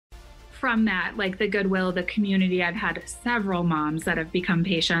from that, like the goodwill, the community, I've had several moms that have become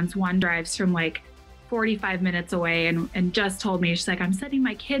patients. One drives from like 45 minutes away and just told me, she's like, I'm sending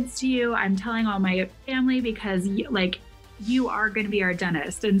my kids to you. I'm telling all my family because you are going to be our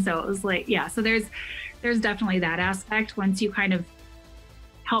dentist. And so it was like, yeah, so there's definitely that aspect. Once you kind of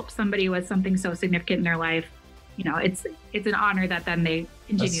help somebody with something so significant in their life, you know, it's an honor that then they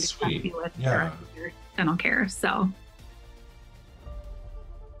continue to trust you with their dental care. So.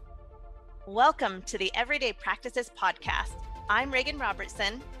 Welcome to the Everyday Practices podcast. I'm Reagan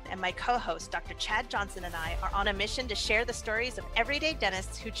Robertson, and my co-host, Dr. Chad Johnson, and I are on a mission to share the stories of everyday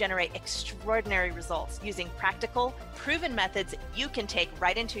dentists who generate extraordinary results using practical, proven methods you can take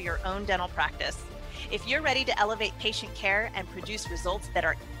right into your own dental practice. If you're ready to elevate patient care and produce results that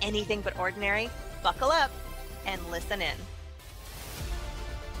are anything but ordinary, buckle up and listen in.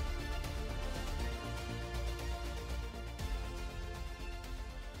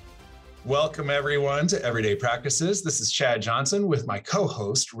 Welcome, everyone, to Everyday Practices. This is Chad Johnson with my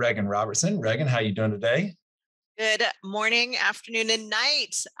co-host, Reagan Robertson. Reagan, how you doing today? Good morning, afternoon, and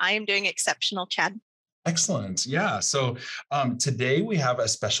night. I am doing exceptional, Chad. Excellent. Yeah. So today we have a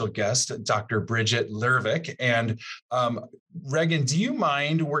special guest, Dr. Bridget Lervick. And Reagan, do you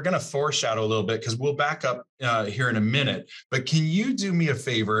mind? We're going to foreshadow a little bit because we'll back up here in a minute. But can you do me a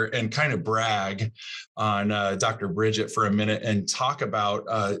favor and kind of brag on Dr. Bridget for a minute and talk about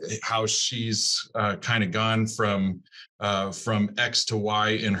how she's kind of gone from X to Y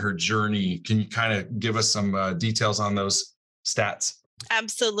in her journey? Can you kind of give us some details on those stats?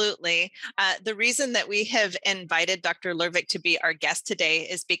 Absolutely. The reason that we have invited Dr. Lervick to be our guest today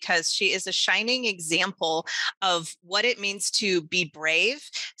is because she is a shining example of what it means to be brave,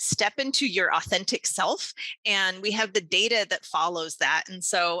 step into your authentic self, and we have the data that follows that. And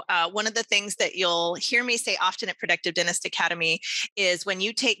so one of the things that you'll hear me say often at Productive Dentist Academy is when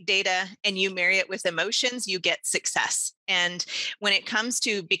you take data and you marry it with emotions, you get success. And when it comes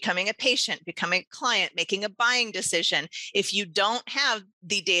to becoming a patient, becoming a client, making a buying decision, if you don't have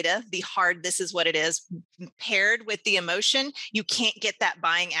the data, the hard, this is what it is, paired with the emotion, you can't get that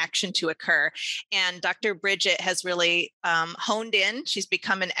buying action to occur. And Dr. Bridget has really honed in. She's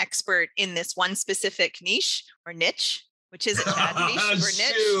become an expert in this one specific niche or niche, which is it, Chad? Niche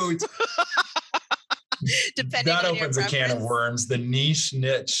or niche? Depending that on opens your a can of worms, the niche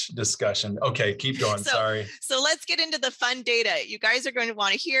discussion. Okay, keep going. Sorry. So let's get into the fun data. You guys are going to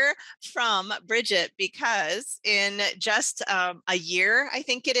want to hear from Bridget because in just a year, I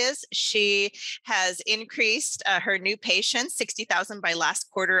think it is, she has increased her new patients, 60,000 by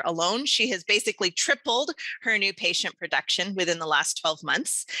last quarter alone. She has basically tripled her new patient production within the last 12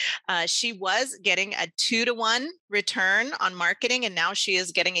 months. She was getting a 2-to-1 return on marketing, and now she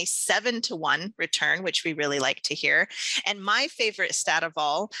is getting a 7-to-1 return, which we really like to hear. And my favorite stat of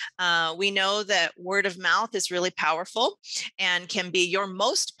all, we know that word of mouth is really powerful and can be your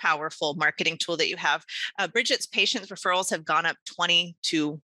most powerful marketing tool that you have. Bridget's patient referrals have gone up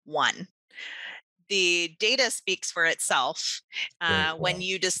 20-to-1. The data speaks for itself. When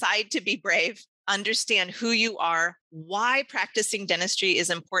you decide to be brave, understand who you are, why practicing dentistry is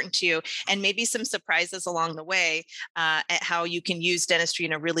important to you, and maybe some surprises along the way at how you can use dentistry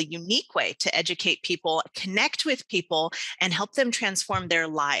in a really unique way to educate people, connect with people, and help them transform their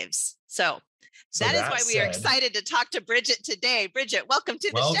lives. So that is why we are excited to talk to Bridget today. Bridget, welcome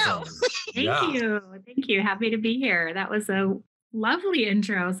to the show. Thank you. Happy to be here. That was a lovely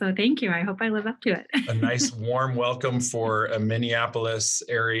intro. So thank you. I hope I live up to it. A nice warm welcome for a Minneapolis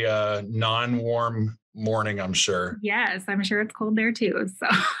area, non-warm morning, I'm sure. Yes, I'm sure it's cold there too. So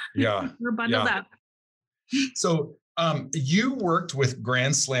yeah, we're bundled up. So you worked with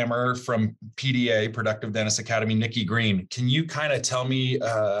Grand Slammer from PDA, Productive Dentist Academy, Nikki Green. Can you kind of tell me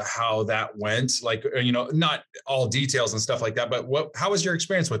how that went? Like, not all details and stuff like that, but how was your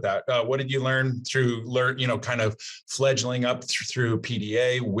experience with that? What did you learn kind of fledgling up through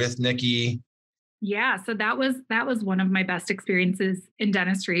PDA with Nikki? Yeah, so that was one of my best experiences in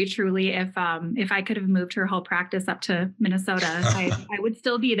dentistry. Truly, if I could have moved her whole practice up to Minnesota, I would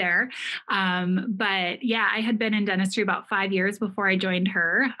still be there. But yeah, I had been in dentistry about 5 years before I joined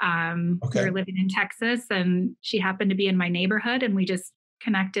her. We were living in Texas, and she happened to be in my neighborhood, and we just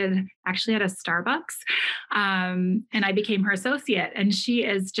connected actually at a Starbucks. And I became her associate. And she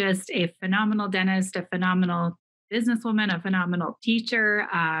is just a phenomenal dentist, a phenomenal businesswoman, a phenomenal teacher.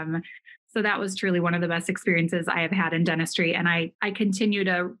 So that was truly one of the best experiences I have had in dentistry. And I continue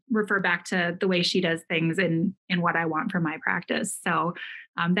to refer back to the way she does things in what I want for my practice. So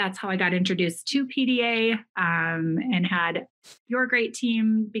that's how I got introduced to PDA and had your great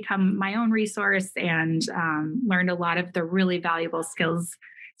team become my own resource and learned a lot of the really valuable skills,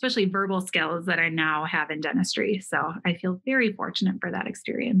 especially verbal skills that I now have in dentistry. So I feel very fortunate for that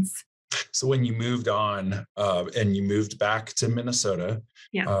experience. So when you moved on and you moved back to Minnesota,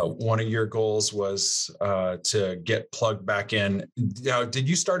 Yeah. one of your goals was to get plugged back in. Did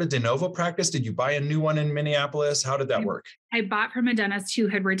you start a de novo practice? Did you buy a new one in Minneapolis? How did that work? I bought from a dentist who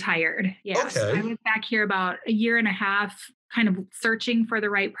had retired. Yeah. Okay. So I was back here about a year and a half, kind of searching for the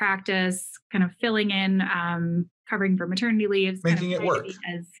right practice, kind of filling in, covering for maternity leaves, Making it work.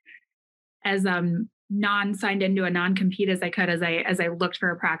 As non-signed into a non-compete as I could, as I looked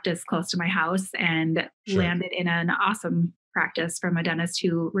for a practice close to my house, and landed in an awesome practice from a dentist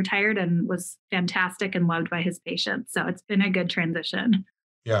who retired and was fantastic and loved by his patients. So it's been a good transition.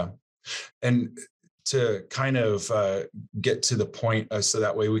 Yeah. And to kind of get to the point so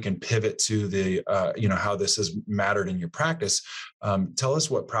that way we can pivot to the, how this has mattered in your practice. Tell us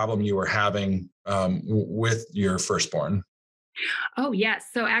what problem you were having with your firstborn. Oh, yes.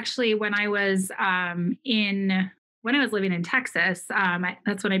 So actually, when I was living in Texas,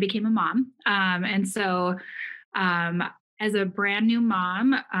 that's when I became a mom. And so as a brand new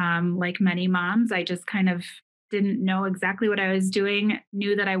mom, like many moms, I just kind of didn't know exactly what I was doing,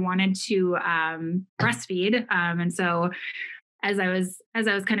 knew that I wanted to breastfeed. And so as I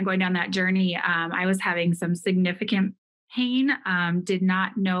was kind of going down that journey, I was having some significant pain, did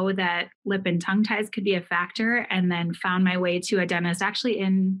not know that lip and tongue ties could be a factor, and then found my way to a dentist actually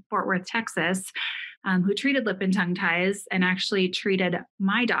in Fort Worth, Texas, who treated lip and tongue ties and actually treated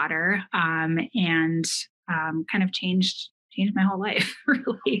my daughter, and kind of changed my whole life,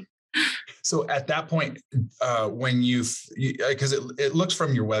 really. So at that point, when because it looks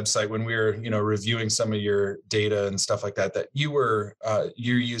from your website when we were, reviewing some of your data and stuff like that, that you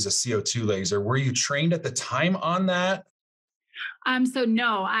use a CO2 laser. Were you trained at the time on that? So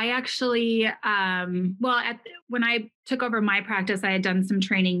no, I actually, when I took over my practice, I had done some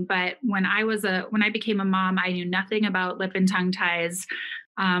training, but when I became a mom, I knew nothing about lip and tongue ties.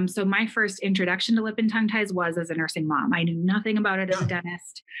 So my first introduction to lip and tongue ties was as a nursing mom. I knew nothing about it as a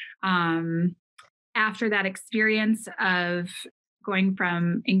dentist. After that experience of going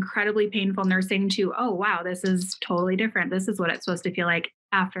from incredibly painful nursing to, oh, wow, this is totally different. This is what it's supposed to feel like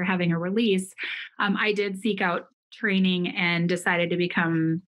after having a release. I did seek out training and decided to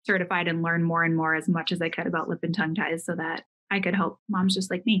become certified and learn more and more as much as I could about lip and tongue ties so that I could help moms just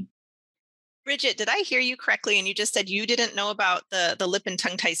like me. Bridget, did I hear you correctly? And you just said you didn't know about the lip and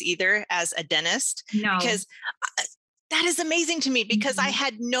tongue ties either as a dentist? No. Because that is amazing to me, because I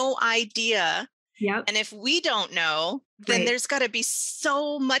had no idea. Yep. And if we don't know, then there's got to be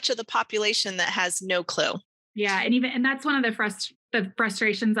so much of the population that has no clue. Yeah. And that's one of the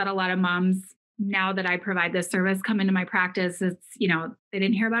frustrations that a lot of moms, now that I provide this service, come into my practice. It's, they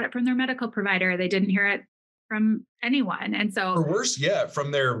didn't hear about it from their medical provider. They didn't hear it from anyone. And so, or worse yet,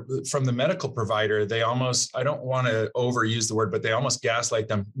 from the medical provider, they almost, I don't want to overuse the word, but they almost gaslight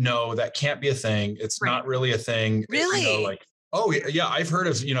them. No, that can't be a thing. It's not really a thing. Really? Oh yeah. I've heard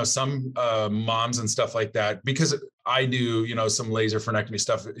of, some moms and stuff like that, because I do, some laser frenectomy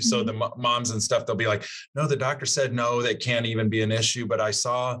stuff. So the moms and stuff, they'll be like, no, the doctor said, no, that can't even be an issue. But I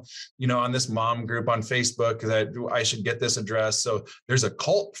saw, on this mom group on Facebook that I should get this address. So there's a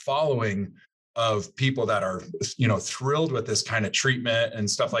cult following of people that are, thrilled with this kind of treatment and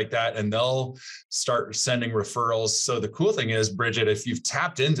stuff like that. And they'll start sending referrals. So the cool thing is, Bridget, if you've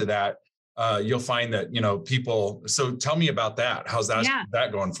tapped into that, you'll find that, people. So tell me about that. How's that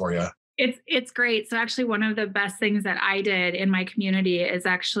going for you? It's great. So actually one of the best things that I did in my community is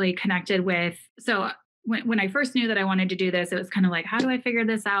actually connected with, so when I first knew that I wanted to do this, it was kind of like, how do I figure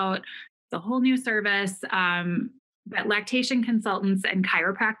this out? It's a whole new service. But lactation consultants and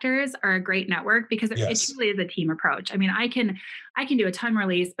chiropractors are a great network, because it truly is a team approach. I mean, I can do a tongue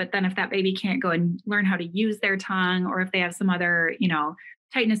release, but then if that baby can't go and learn how to use their tongue, or if they have some other,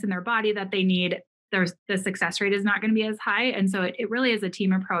 tightness in their body that they need, the success rate is not going to be as high. And so it really is a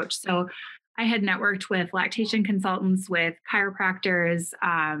team approach. So I had networked with lactation consultants, with chiropractors.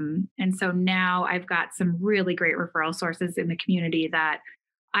 And so now I've got some really great referral sources in the community that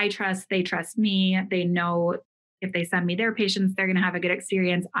I trust. They trust me. They know if they send me their patients, they're going to have a good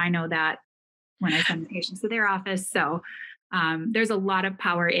experience. I know that when I send patients to their office. So there's a lot of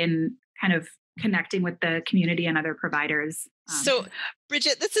power in kind of connecting with the community and other providers. So,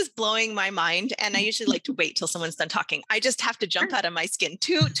 Bridget, this is blowing my mind, and I usually like to wait till someone's done talking. I just have to jump out of my skin.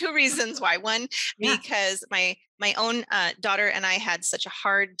 Two reasons why. One, because my own daughter and I had such a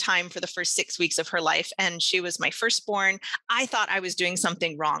hard time for the first 6 weeks of her life, and she was my firstborn. I thought I was doing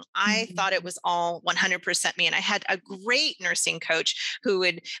something wrong. I thought it was all 100% me, and I had a great nursing coach who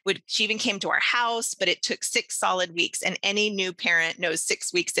would she even came to our house, but it took 6 solid weeks, and any new parent knows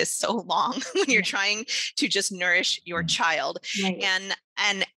 6 weeks is so long when you're trying to just nourish your child. Right.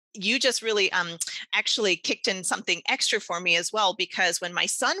 And you just really actually kicked in something extra for me as well, because when my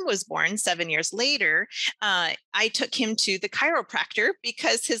son was born 7 years later, I took him to the chiropractor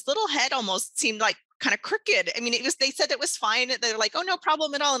because his little head almost seemed like kind of crooked. I mean, they said it was fine. They're like, oh, no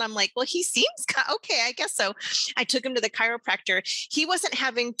problem at all. And I'm like, well, he seems okay, I guess so. I took him to the chiropractor. He wasn't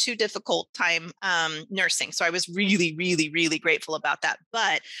having too difficult time nursing. So I was really, really, really grateful about that.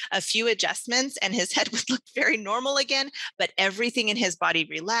 But a few adjustments and his head would look very normal again, but everything in his body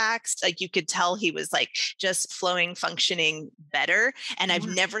relaxed. Like you could tell he was like just flowing, functioning better. And I've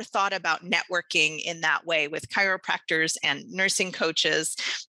never thought about networking in that way with chiropractors and nursing coaches.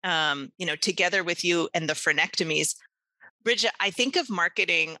 Together with you and the frenectomies. Bridget, I think of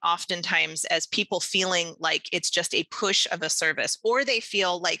marketing oftentimes as people feeling like it's just a push of a service, or they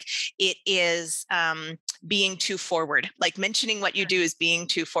feel like it is being too forward, like mentioning what you do is being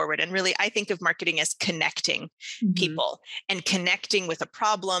too forward. And really, I think of marketing as connecting people and connecting with a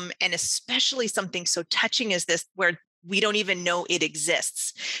problem, and especially something so touching as this, where we don't even know it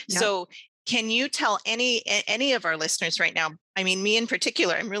exists. Yep. So can you tell any of our listeners right now, I mean, me in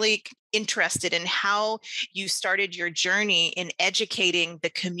particular, I'm really interested in how you started your journey in educating the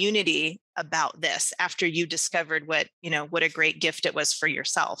community about this after you discovered what a great gift it was for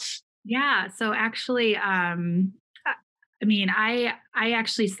yourself. Yeah. So actually, I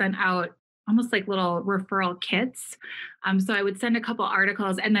actually sent out almost like little referral kits. So I would send a couple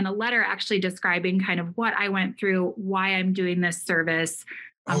articles and then a letter actually describing kind of what I went through, why I'm doing this service.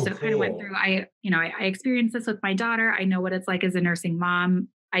 So it kind of went through, I experienced this with my daughter. I know what it's like as a nursing mom.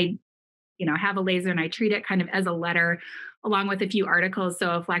 I, have a laser and I treat it kind of as a letter along with a few articles.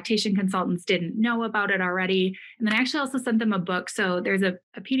 So if lactation consultants didn't know about it already, and then I actually also sent them a book. So there's a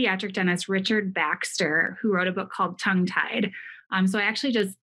pediatric dentist, Richard Baxter, who wrote a book called Tongue Tied. So I actually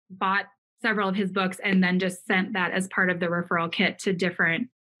just bought several of his books and then just sent that as part of the referral kit to different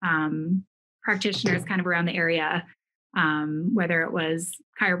practitioners kind of around the area. Whether it was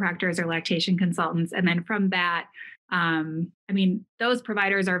chiropractors or lactation consultants. And then from that, those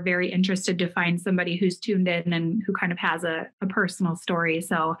providers are very interested to find somebody who's tuned in and who kind of has a personal story.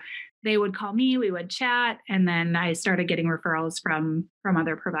 So they would call me, we would chat, and then I started getting referrals from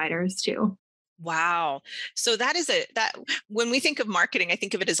other providers too. Wow. So that when we think of marketing, I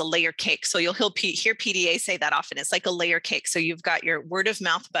think of it as a layer cake. So you'll hear PDA say that often. It's like a layer cake. So you've got your word of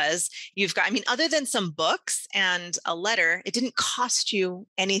mouth buzz. You've got, other than some books and a letter, it didn't cost you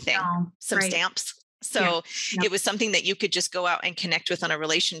anything, some stamps. So it was something that you could just go out and connect with on a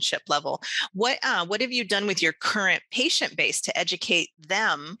relationship level. What have you done with your current patient base to educate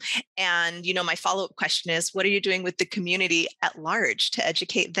them? And, my follow-up question is, what are you doing with the community at large to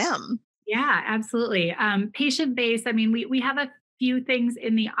educate them? Yeah, absolutely. Patient base. We have a few things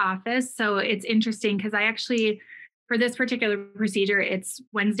in the office. So it's interesting because I actually, for this particular procedure, it's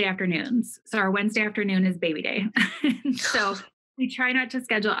Wednesday afternoons. So our Wednesday afternoon is baby day. So we try not to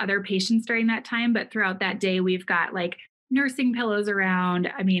schedule other patients during that time, but throughout that day, we've got like nursing pillows around.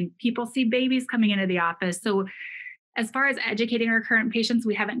 People see babies coming into the office. So as far as educating our current patients,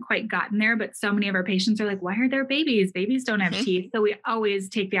 we haven't quite gotten there, but so many of our patients are like, why are there babies? Babies don't have teeth. So we always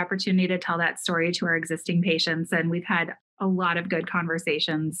take the opportunity to tell that story to our existing patients. And we've had a lot of good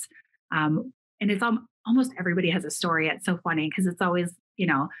conversations. And it's almost everybody has a story. It's so funny because it's always,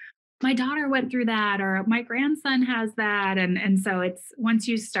 my daughter went through that, or my grandson has that. And so it's, once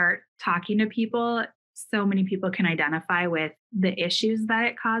you start talking to people, so many people can identify with the issues that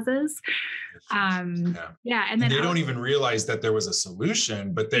it causes. And then they don't even realize that there was a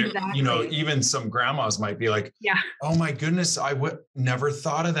solution, but they're, even some grandmas might be like, oh my goodness, I would never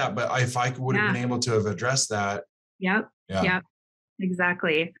thought of that. But if I would have been able to have addressed that. Yep.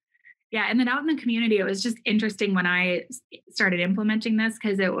 Exactly. Yeah. And then out in the community, it was just interesting when I started implementing this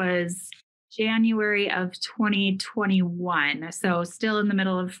because it was January of 2021. So still in the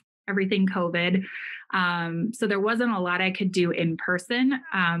middle of everything COVID. So there wasn't a lot I could do in person,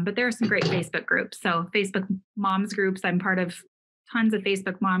 but there are some great Facebook groups. So Facebook moms groups, I'm part of tons of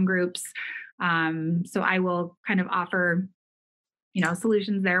Facebook mom groups. So I will kind of offer,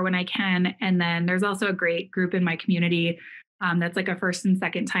 solutions there when I can. And then there's also a great group in my community That's like a first and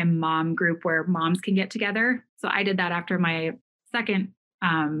second time mom group where moms can get together. So I did that after my second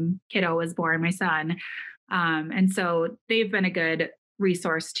kiddo was born, my son. And so they've been a good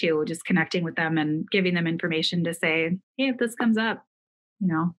resource too, just connecting with them and giving them information to say, hey, if this comes up,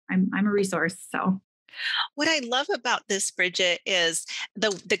 I'm a resource. So What I love about this, Bridget, is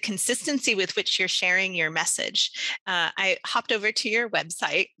the consistency with which you're sharing your message. I hopped over to your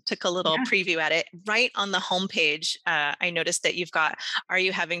website, took a little preview at it. Right on the homepage, I noticed that you've got, "Are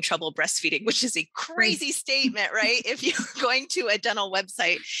you having trouble breastfeeding?" which is a crazy statement, right? If you're going to a dental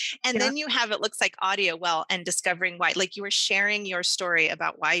website. And then you have, it looks like audio, well, and discovering why, like you were sharing your story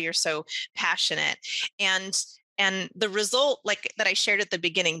about why you're so passionate. And the result, like that I shared at the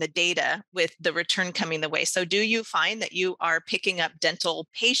beginning, the data with the return coming the way. So do you find that you are picking up dental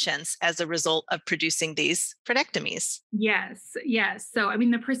patients as a result of producing these frenectomies? Yes. So, I mean,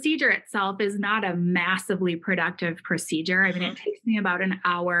 the procedure itself is not a massively productive procedure. I mean, it takes me about an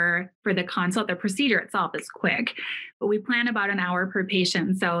hour for the consult. The procedure itself is quick, but we plan about an hour per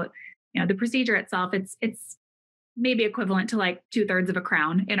patient. So, the procedure itself, it's maybe equivalent to like 2/3 of a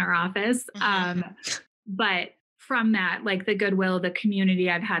crown in our office. But from that, like the goodwill, the community,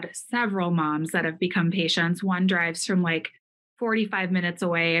 I've had several moms that have become patients. One drives from like 45 minutes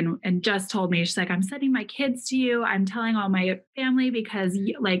away and just told me, she's like, I'm sending my kids to you. I'm telling all my family because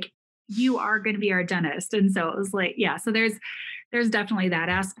you are going to be our dentist. And so it was like, yeah, so there's definitely that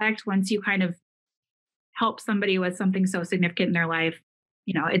aspect. Once you kind of help somebody with something so significant in their life,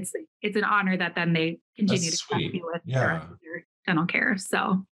 it's an honor that then they continue to trust you with their dental care.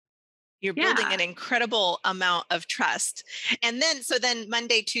 So you're building an incredible amount of trust. And then, so then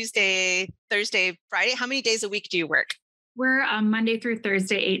Monday, Tuesday, Thursday, Friday, how many days a week do you work? We're Monday through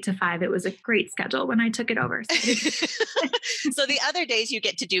Thursday, 8 to 5. It was a great schedule when I took it over. So the other days you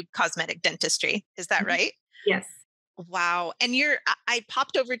get to do cosmetic dentistry. Is that right? Yes. Wow. And I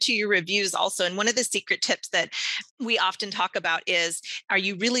popped over to your reviews also. And one of the secret tips that we often talk about is, are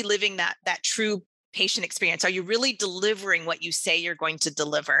you really living that true patient experience? Are you really delivering what you say you're going to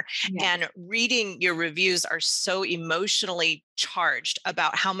deliver? Yes. And reading your reviews are so emotionally charged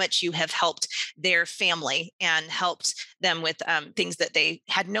about how much you have helped their family and helped them with things that they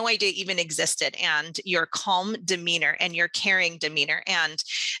had no idea even existed, and your calm demeanor and your caring demeanor. And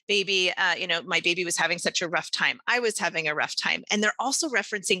baby, my baby was having such a rough time. I was having a rough time. And they're also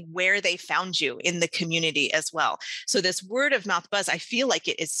referencing where they found you in the community as well. So this word of mouth buzz, I feel like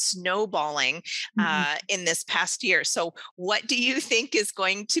it is snowballing in this past year. So what do you think is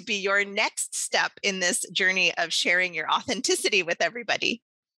going to be your next step in this journey of sharing your authenticity with everybody?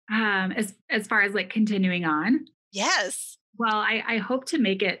 As far as like continuing on? Yes. Well, I hope to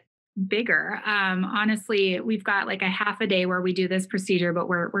make it bigger. Honestly, we've got like a half a day where we do this procedure, but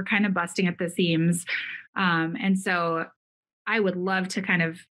we're kind of busting at the seams. And so I would love to kind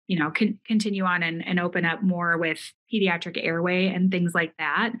of, continue on and open up more with pediatric airway and things like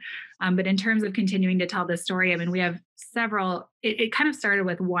that. But in terms of continuing to tell this story, I mean, we have several, it kind of started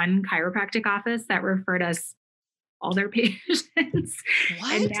with one chiropractic office that referred us all their patients.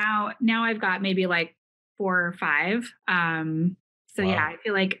 What? And now I've got maybe like 4 or 5. So yeah, I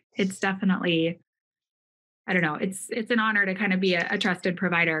feel like it's definitely, I don't know, it's an honor to kind of be a trusted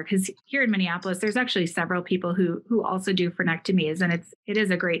provider, because here in Minneapolis, there's actually several people who also do frenectomies, and it is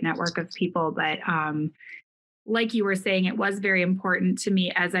a great network of people. But like you were saying, it was very important to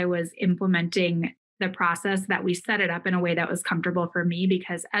me as I was implementing the process that we set it up in a way that was comfortable for me,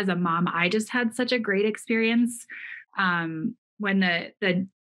 because as a mom, I just had such a great experience. When the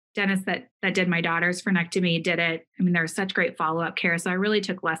dentist that did my daughter's frenectomy did it, I mean, there was such great follow-up care. So I really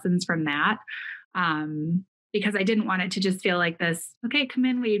took lessons from that. Because I didn't want it to just feel like this, okay, come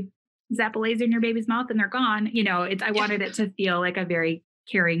in, we zap a laser in your baby's mouth and they're gone. I wanted it to feel like a very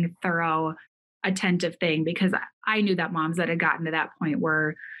caring, thorough, attentive thing, because I knew that moms that had gotten to that point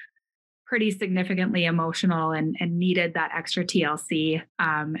were pretty significantly emotional and needed that extra TLC.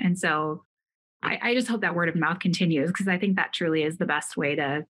 And so I just hope that word of mouth continues, because I think that truly is the best way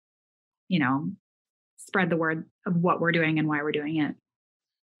to, spread the word of what we're doing and why we're doing it.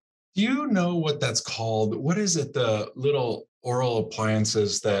 Do you know what that's called? What is it? The little oral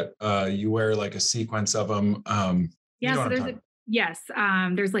appliances that you wear, like a sequence of them. There's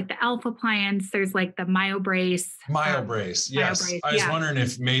like the Elf appliance. There's like the MyoBrace. MyoBrace. Yes. MyoBrace, I was wondering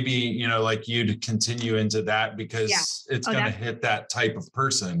if maybe, like you'd continue into that, because it's going to hit that type of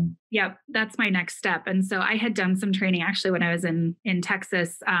person. Yep. That's my next step. And so I had done some training actually when I was in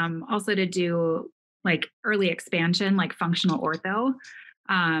Texas, also to do like early expansion, like functional ortho.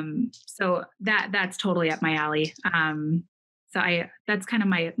 So that's totally up my alley. So that's kind of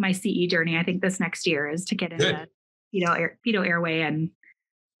my CE journey. I think this next year is to get into fetal airway and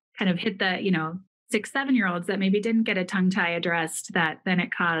kind of hit the, 6, 7-year-olds that maybe didn't get a tongue tie addressed, that then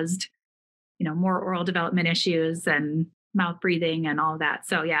it caused, more oral development issues and mouth breathing and all that.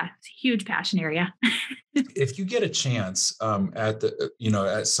 So yeah, it's a huge passion area. If you get a chance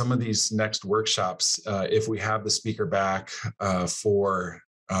at some of these next workshops, if we have the speaker back for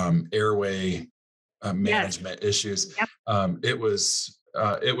airway management issues, Yep. It was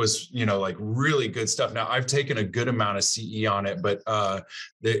like really good stuff. Now I've taken a good amount of CE on it, but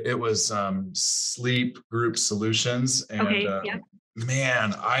it was Sleep Group Solutions, and Okay. Yep.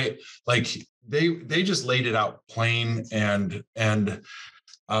 man, I like they just laid it out plain and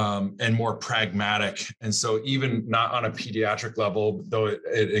more pragmatic. And so even not on a pediatric level, though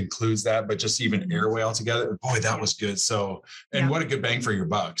it includes that, but just even airway altogether, boy, that was good. So, and what a good bang for your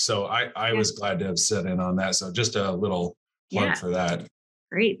buck. So I was glad to have sit in on that. So just a little plug for that.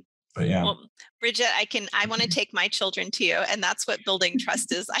 Great. But yeah. Well, Bridget, I want to take my children to you. And that's what building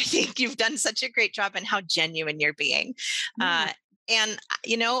trust is. I think you've done such a great job in how genuine you're being. And,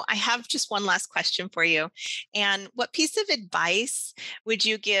 I have just one last question for you. And what piece of advice would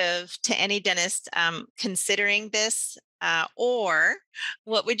you give to any dentist considering this? Or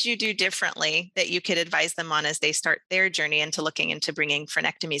what would you do differently that you could advise them on as they start their journey into looking into bringing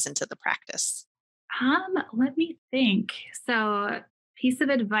frenectomies into the practice? Let me think. So piece of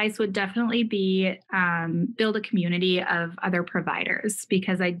advice would definitely be build a community of other providers,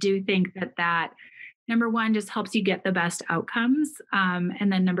 because I do think that number one, just helps you get the best outcomes.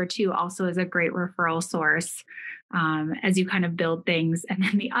 And then number two, also is a great referral source as you kind of build things. And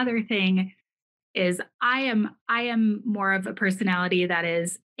then the other thing is I am more of a personality that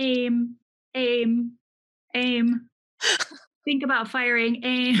is aim, aim, aim. Think about firing,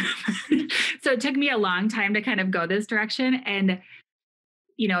 aim. So it took me a long time to kind of go this direction. And,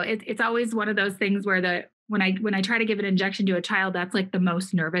 it's always one of those things where when I try to give an injection to a child, that's like the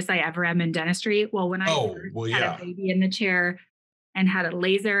most nervous I ever am in dentistry. Well, when I had a baby in the chair and had a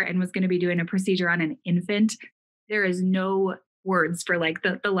laser and was going to be doing a procedure on an infant, there is no words for like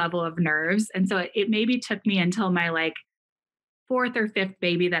the level of nerves. And so it maybe took me until my like 4th or 5th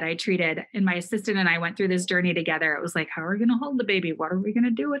baby that I treated, and my assistant and I went through this journey together. It was like, how are we going to hold the baby? What are we going to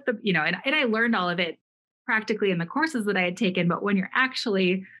do with the, and I learned all of it practically in the courses that I had taken. But when you're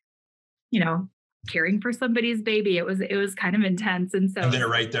actually, caring for somebody's baby, it was kind of intense. And so they're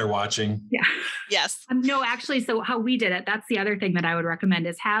right there watching. Yeah. Yes. No, actually, so how we did it, that's the other thing that I would recommend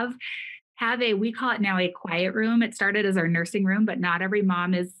is have we call it now a quiet room. It started as our nursing room, but not every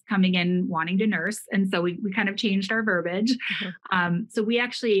mom is coming in wanting to nurse. And so we kind of changed our verbiage. So we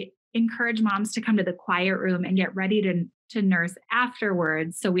actually encourage moms to come to the quiet room and get ready to nurse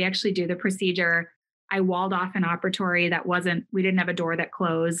afterwards. So we actually do the procedure. I walled off an operatory we didn't have a door that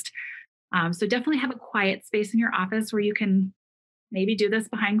closed. So definitely have a quiet space in your office where you can maybe do this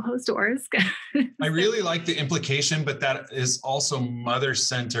behind closed doors. I really like the implication, but that is also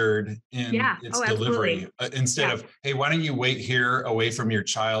mother-centered in its delivery. Instead of, hey, why don't you wait here away from your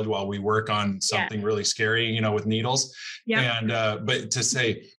child while we work on something really scary, with needles. And, but to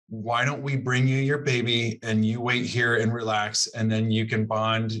say, why don't we bring you your baby and you wait here and relax, and then you can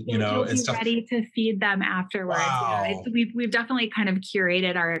bond, and stuff. Ready to feed them afterwards. Wow. Yeah, we've definitely kind of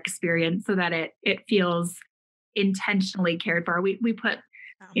curated our experience so that it feels intentionally cared for. We put,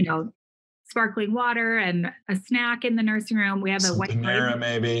 sparkling water and a snack in the nursing room. We have a white Panera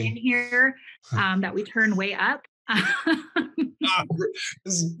maybe in here that we turn way up.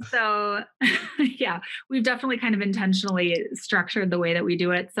 So yeah, we've definitely kind of intentionally structured the way that we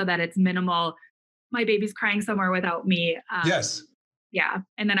do it so that it's minimal. My baby's crying somewhere without me. Yes. Yeah.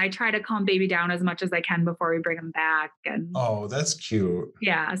 And then I try to calm baby down as much as I can before we bring him back. And oh, that's cute.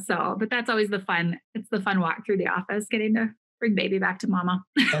 Yeah. So, but that's always it's the fun walk through the office, getting to bring baby back to mama.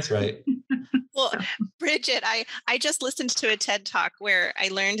 That's right. Well, Bridget, I just listened to a TED Talk where I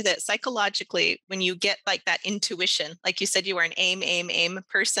learned that psychologically, when you get like that intuition, like you said, you were an aim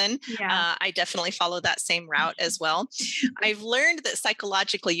person. Yeah. I definitely follow that same route as well. I've learned that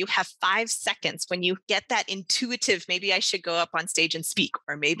psychologically, you have 5 seconds when you get that intuitive, maybe I should go up on stage and speak,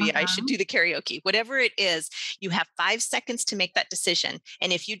 or maybe I should do the karaoke, whatever it is, you have 5 seconds to make that decision.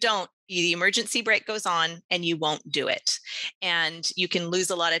 And if you don't, the emergency brake goes on and you won't do it. And you can lose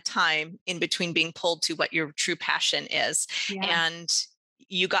a lot of time in between being pulled to what your true passion is. Yeah. And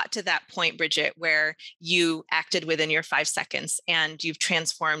you got to that point, Bridget, where you acted within your 5 seconds and you've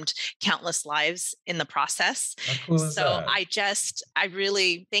transformed countless lives in the process. How cool is So that? I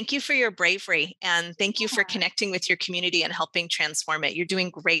really thank you for your bravery, and thank you for connecting with your community and helping transform it. You're doing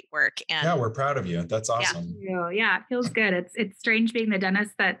great work. And Yeah, we're proud of you. That's awesome. Thank you. Yeah, it feels good. It's strange being the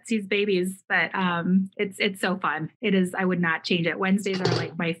dentist that sees babies, but it's so fun. It is. I would not change it. Wednesdays are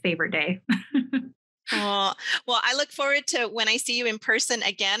like my favorite day. oh, well, I look forward to when I see you in person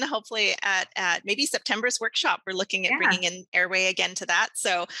again, hopefully at maybe September's workshop. We're looking at bringing in Airway again to that.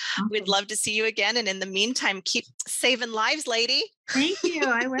 So we'd love to see you again. And in the meantime, keep saving lives, lady. Thank you.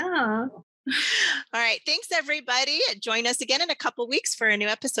 I will. All right. Thanks, everybody. Join us again in a couple weeks for a new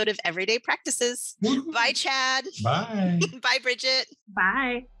episode of Everyday Practices. Woo-hoo. Bye, Chad. Bye. Bye, Bridget.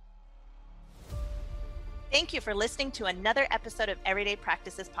 Bye. Thank you for listening to another episode of Everyday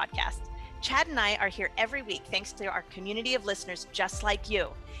Practices podcast. Chad and I are here every week thanks to our community of listeners just like you,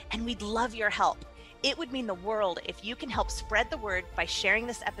 and we'd love your help. It would mean the world if you can help spread the word by sharing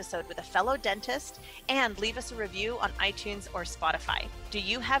this episode with a fellow dentist and leave us a review on iTunes or Spotify. Do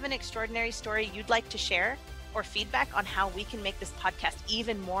you have an extraordinary story you'd like to share or feedback on how we can make this podcast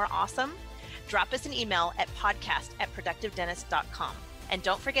even more awesome? Drop us an email at podcast@productivedentist.com. And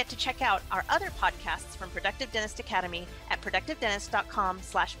don't forget to check out our other podcasts from Productive Dentist Academy at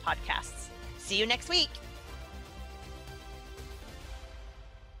productivedentist.com/podcasts. See you next week.